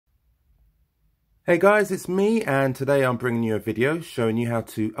Hey guys, it's me, and today I'm bringing you a video showing you how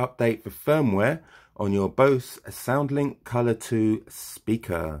to update the firmware on your Bose SoundLink Color 2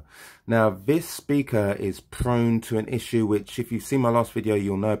 speaker. Now this speaker is prone to an issue which, if you've seen my last video,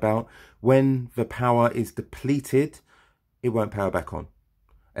 you'll know about. When the power is depleted, it won't power back on.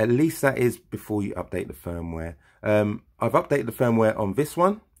 At least that is before you update the firmware. I've updated the firmware on this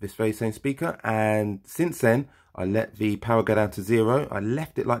one, this very same speaker, and since then I let the power go down to 0. I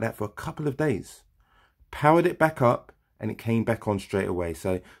left it like that for a couple of days. Powered it back up and it came back on straight away.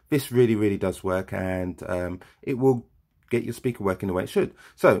 So this really does work, and it will get your speaker working the way it should.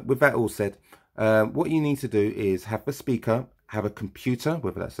 So with that all said, what you need to do is have the speaker, have a computer,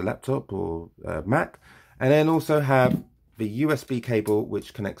 whether that's a laptop or a Mac, and then also have the USB cable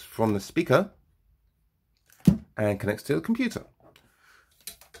which connects from the speaker and connects to the computer.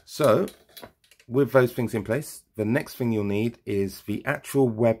 So with those things in place, the next thing you'll need is the actual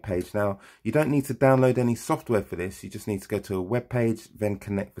web page. Now, you don't need to download any software for this. You just need to go to a web page, then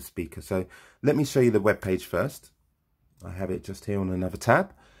connect the speaker. So let me show you the web page first. I have it just here on another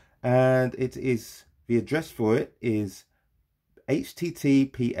tab, and it is, the address for it is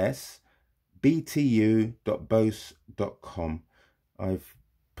https://btu.bose.com. I've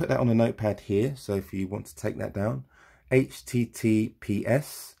put that on a notepad here, so if you want to take that down,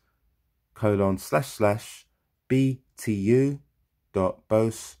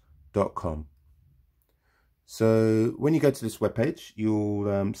 https://btu.bose.com. So when you go to this webpage,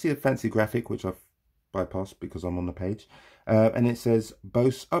 you'll see a fancy graphic which I've bypassed because I'm on the page, and it says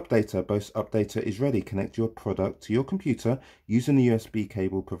Bose Updater. Bose Updater is ready. Connect your product to your computer using the USB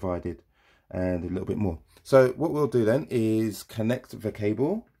cable provided, and a little bit more. So what we'll do then is connect the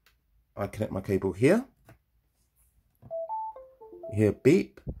cable. I connect my cable here. Here,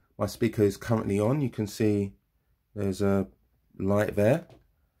 beep. My speaker is currently on. You can see there's a light there.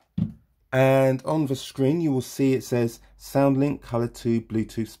 And on the screen, you will see it says SoundLink Color 2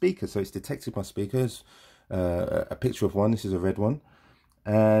 Bluetooth speaker. So it's detected my speakers, a picture of one. This is a red one.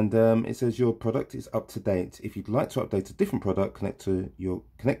 And it says your product is up to date. If you'd like to update a different product, connect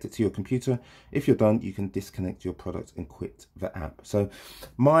it to your computer. If you're done, you can disconnect your product and quit the app. So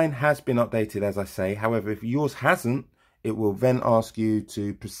mine has been updated, as I say. However, if yours hasn't, it will then ask you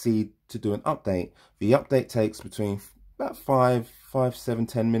to proceed to do an update. The update takes between about 5, 7,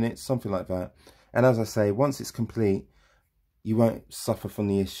 10 minutes, something like that. And as I say, once it's complete, you won't suffer from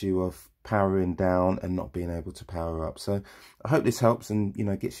the issue of powering down and not being able to power up. So I hope this helps and, you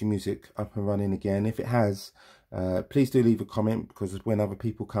know, gets your music up and running again. If it has, please do leave a comment, because when other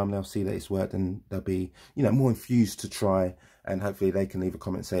people come, they'll see that it's worked and they'll be, you know, more enthused to try, and hopefully they can leave a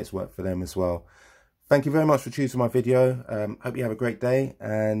comment and say it's worked for them as well. Thank you very much for choosing my video. Hope you have a great day,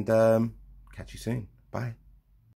 and catch you soon. Bye.